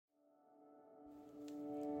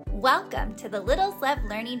Welcome to the Littles Love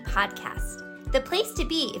Learning Podcast, the place to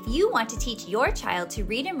be if you want to teach your child to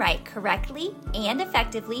read and write correctly and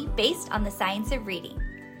effectively based on the science of reading.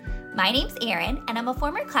 My name's Erin, and I'm a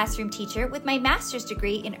former classroom teacher with my master's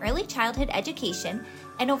degree in early childhood education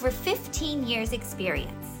and over 15 years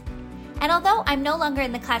experience. And although I'm no longer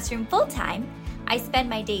in the classroom full-time, I spend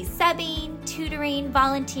my days subbing, tutoring,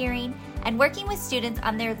 volunteering, and working with students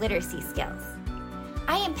on their literacy skills.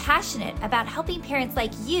 I am passionate about helping parents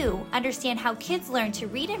like you understand how kids learn to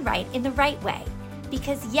read and write in the right way,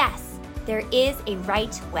 because yes, there is a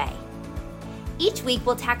right way. Each week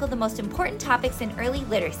we'll tackle the most important topics in early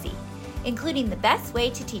literacy, including the best way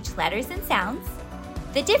to teach letters and sounds,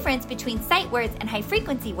 the difference between sight words and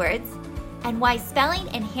high-frequency words, and why spelling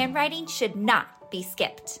and handwriting should not be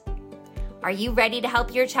skipped. Are you ready to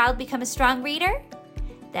help your child become a strong reader?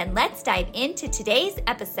 Then let's dive into today's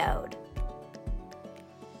episode.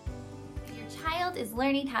 Child is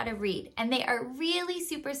learning how to read, and they are really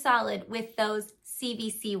super solid with those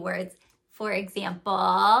CVC words. For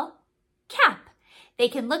example, cap. They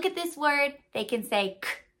can look at this word, they can say k,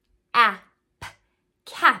 a, p,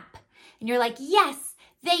 cap. And you're like, yes,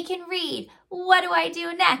 they can read. What do I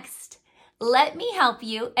do next? Let me help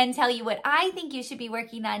you and tell you what I think you should be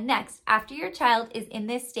working on next after your child is in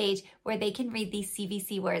this stage where they can read these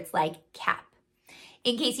CVC words like cap.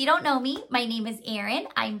 In case you don't know me, my name is Erin.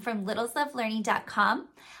 I'm from littleslovelearning.com.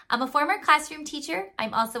 I'm a former classroom teacher.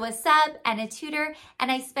 I'm also a sub and a tutor,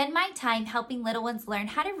 and I spend my time helping little ones learn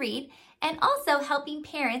how to read and also helping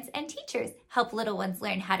parents and teachers help little ones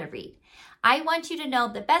learn how to read. I want you to know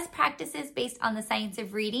the best practices based on the science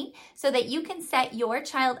of reading so that you can set your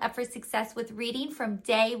child up for success with reading from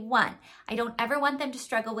day one. I don't ever want them to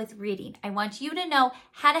struggle with reading. I want you to know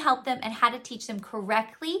how to help them and how to teach them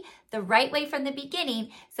correctly, the right way from the beginning,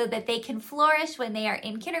 so that they can flourish when they are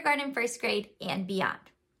in kindergarten, first grade, and beyond.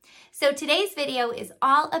 So today's video is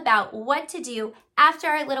all about what to do after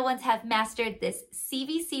our little ones have mastered this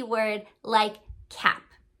CVC word like cap.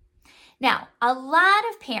 Now, a lot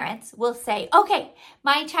of parents will say, okay,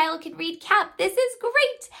 my child can read cap. This is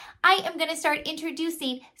great. I am going to start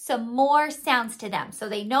introducing some more sounds to them so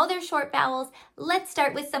they know their short vowels. Let's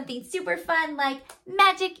start with something super fun like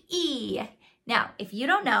magic E. Now, if you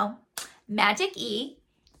don't know, magic E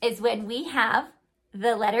is when we have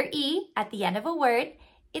the letter E at the end of a word.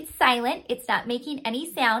 It's silent. It's not making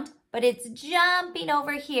any sound, but it's jumping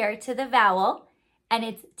over here to the vowel. And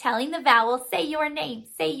it's telling the vowel, say your name,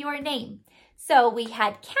 say your name. So we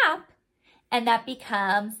had cap, and that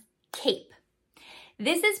becomes cape.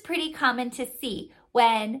 This is pretty common to see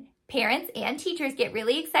when parents and teachers get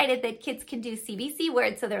really excited that kids can do CVC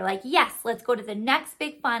words. So they're like, yes, let's go to the next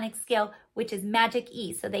big phonics scale, which is magic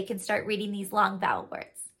E, so they can start reading these long vowel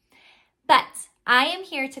words. But I am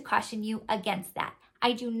here to caution you against that.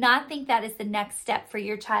 I do not think that is the next step for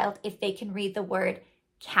your child if they can read the word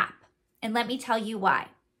cap. And let me tell you why.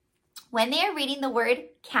 When they are reading the word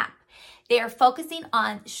cap, they are focusing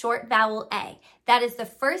on short vowel A. That is the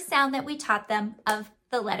first sound that we taught them of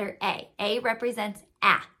the letter A. A represents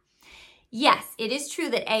A. Yes, it is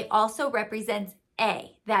true that A also represents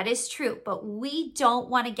A. That is true, but we don't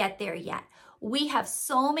want to get there yet. We have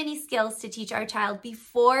so many skills to teach our child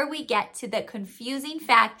before we get to the confusing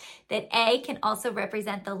fact that A can also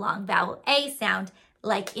represent the long vowel A sound,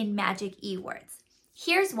 like in magic E words.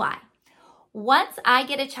 Here's why. Once I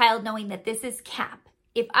get a child knowing that this is cap,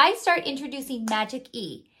 if I start introducing magic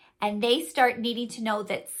E and they start needing to know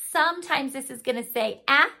that sometimes this is going to say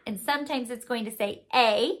A and sometimes it's going to say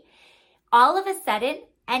A, all of a sudden,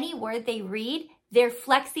 any word they read, they're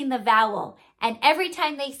flexing the vowel. And every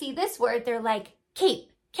time they see this word, they're like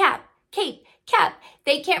cape, cap, cape, cap.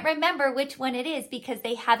 They can't remember which one it is because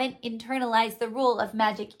they haven't internalized the rule of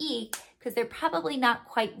magic E because they're probably not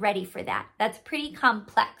quite ready for that. That's pretty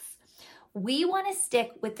complex. We want to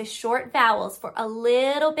stick with the short vowels for a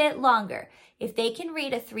little bit longer. If they can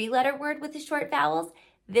read a 3-letter word with the short vowels,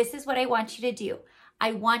 this is what I want you to do.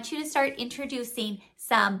 I want you to start introducing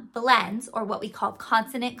some blends, or what we call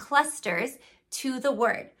consonant clusters, to the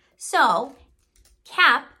word. So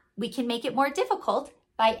cap, we can make it more difficult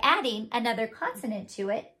by adding another consonant to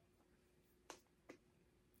it,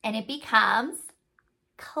 and it becomes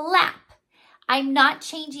clap. I'm not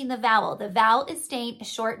changing the vowel. The vowel is staying a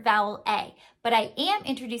short vowel A, but I am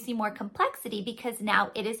introducing more complexity because now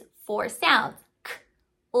it is 4 sounds. K,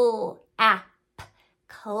 U, A, P,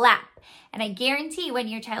 clap. And I guarantee when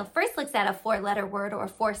your child first looks at a 4-letter word or a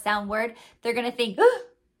 4-sound word, they're going to think, oh,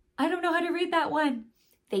 I don't know how to read that one.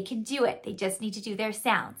 They can do it. They just need to do their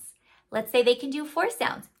sounds. Let's say they can do 4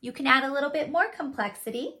 sounds. You can add a little bit more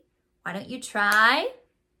complexity. Why don't you try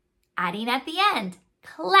adding at the end?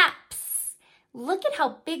 claps. Look at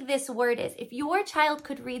how big this word is. If your child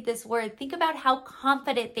could read this word, think about how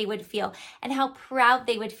confident they would feel and how proud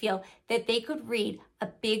they would feel that they could read a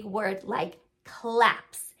big word like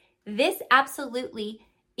claps. This absolutely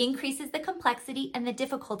increases the complexity and the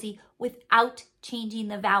difficulty without changing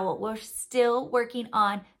the vowel. We're still working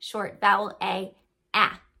on short vowel A,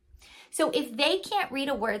 ah. So if they can't read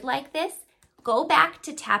a word like this, go back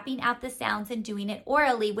to tapping out the sounds and doing it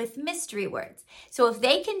orally with mystery words. So if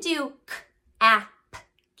they can do k, ap,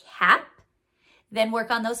 cap, then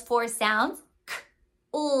work on those 4 sounds, k,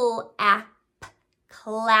 ul, ap,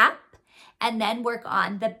 clap, and then work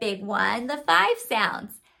on the big one, the 5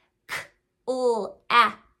 sounds, k, ul,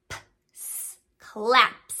 ap, s,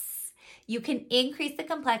 claps. You can increase the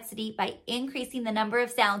complexity by increasing the number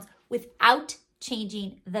of sounds without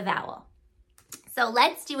changing the vowel. So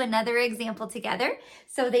let's do another example together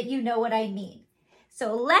so that you know what I mean.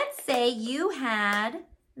 So let's say you had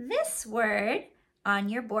this word on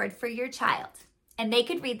your board for your child, and they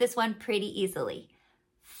could read this one pretty easily.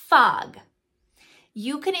 Fog.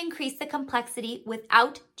 You can increase the complexity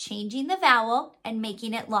without changing the vowel and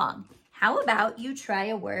making it long. How about you try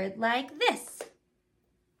a word like this?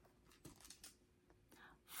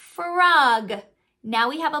 Frog. Now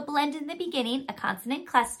we have a blend in the beginning, a consonant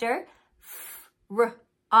cluster.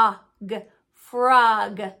 F-r-og,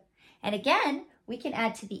 frog. And again, we can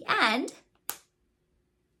add to the end.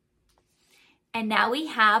 And now we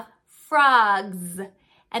have frogs.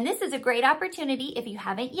 And this is a great opportunity, if you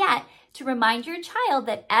haven't yet, to remind your child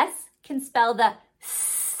that S can spell the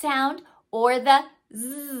S sound or the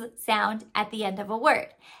Z sound at the end of a word.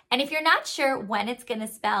 And if you're not sure when it's going to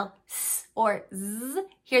spell S or Z,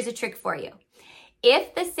 here's a trick for you.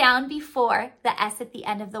 If the sound before the S at the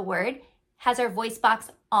end of the word has our voice box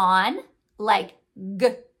on, like G,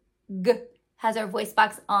 G has our voice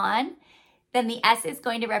box on, then the S is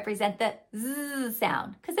going to represent the Z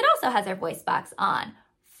sound because it also has our voice box on.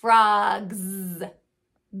 Frogs,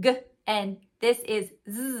 G, and this is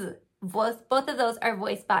Z. Both of those are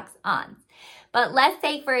voice box ons. But let's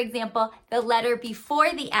say, for example, the letter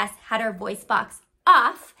before the S had our voice box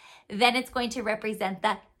off, then it's going to represent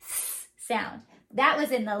the S sound. That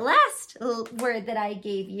was in the last word that I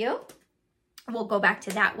gave you. We'll go back to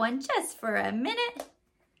that one just for a minute.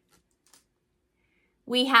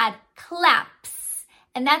 We had claps,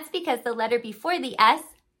 and that's because the letter before the S,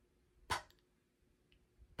 p,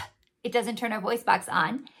 p, it doesn't turn our voice box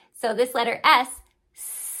on. So this letter S,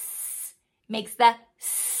 makes the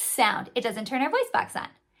sound. It doesn't turn our voice box on.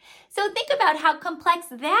 So think about how complex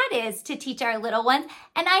that is to teach our little ones.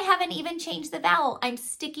 And I haven't even changed the vowel. I'm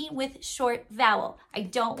sticking with short vowel. I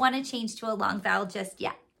don't want to change to a long vowel just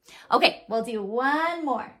yet. Okay, we'll do one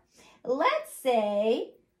more. Let's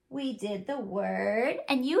say we did the word,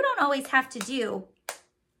 and you don't always have to do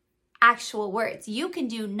actual words. You can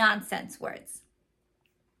do nonsense words.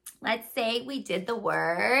 Let's say we did the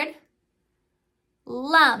word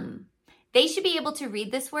lum. They should be able to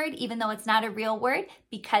read this word even though it's not a real word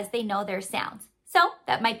because they know their sounds. So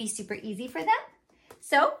that might be super easy for them.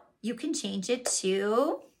 So you can change it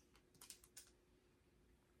to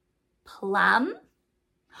plum,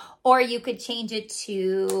 or you could change it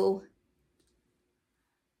to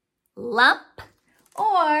lump,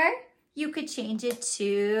 or you could change it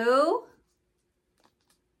to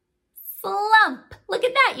slump. Look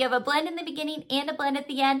at that. You have a blend in the beginning and a blend at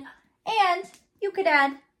the end, and you could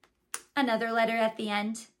add another letter at the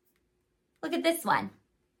end. Look at this one.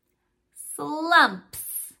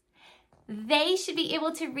 Slumps. They should be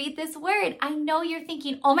able to read this word. I know you're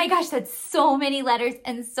thinking, oh my gosh, that's so many letters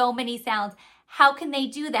and so many sounds. How can they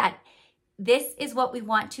do that? This is what we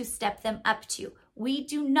want to step them up to. We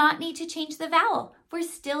do not need to change the vowel. We're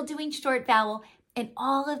still doing short vowel, and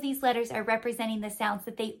all of these letters are representing the sounds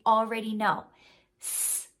that they already know.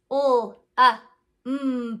 S, ul,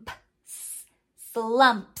 p, s,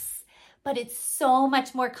 slumps. But it's so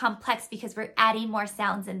much more complex because we're adding more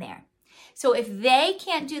sounds in there. So if they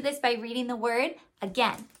can't do this by reading the word,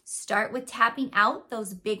 again, start with tapping out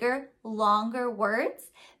those bigger, longer words.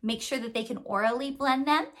 Make sure that they can orally blend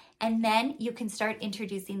them, and then you can start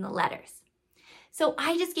introducing the letters. So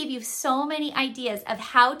I just gave you so many ideas of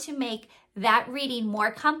how to make that reading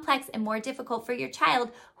more complex and more difficult for your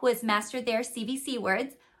child who has mastered their CVC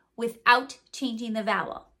words without changing the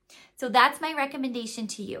vowel. So that's my recommendation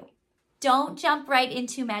to you. Don't jump right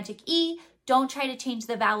into Magic E. Don't try to change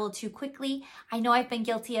the vowel too quickly. I know I've been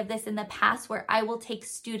guilty of this in the past where I will take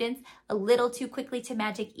students a little too quickly to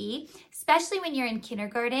Magic E, especially when you're in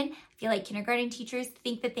kindergarten. I feel like kindergarten teachers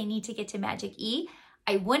think that they need to get to Magic E.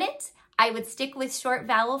 I wouldn't. I would stick with short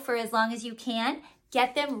vowel for as long as you can.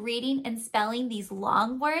 Get them reading and spelling these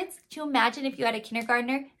long words. Could you imagine if you had a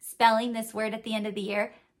kindergartner spelling this word at the end of the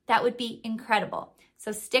year? That would be incredible.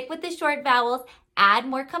 So stick with the short vowels, add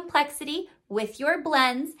more complexity with your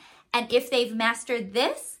blends, and if they've mastered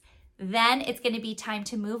this, then it's going to be time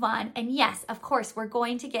to move on. And yes, of course, we're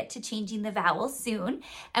going to get to changing the vowels soon,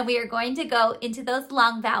 and we are going to go into those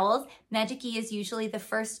long vowels. Magic E is usually the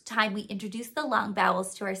first time we introduce the long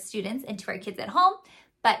vowels to our students and to our kids at home,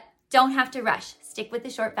 but don't have to rush. Stick with the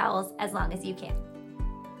short vowels as long as you can.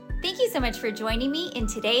 Thank you so much for joining me in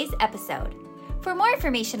today's episode. For more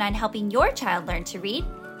information on helping your child learn to read,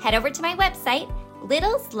 head over to my website,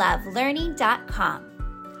 littleslovelearning.com.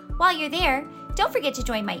 While you're there, don't forget to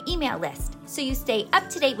join my email list so you stay up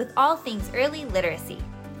to date with all things early literacy.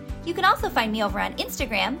 You can also find me over on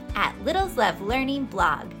Instagram at Littles Love Learning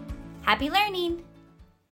Blog. Happy learning!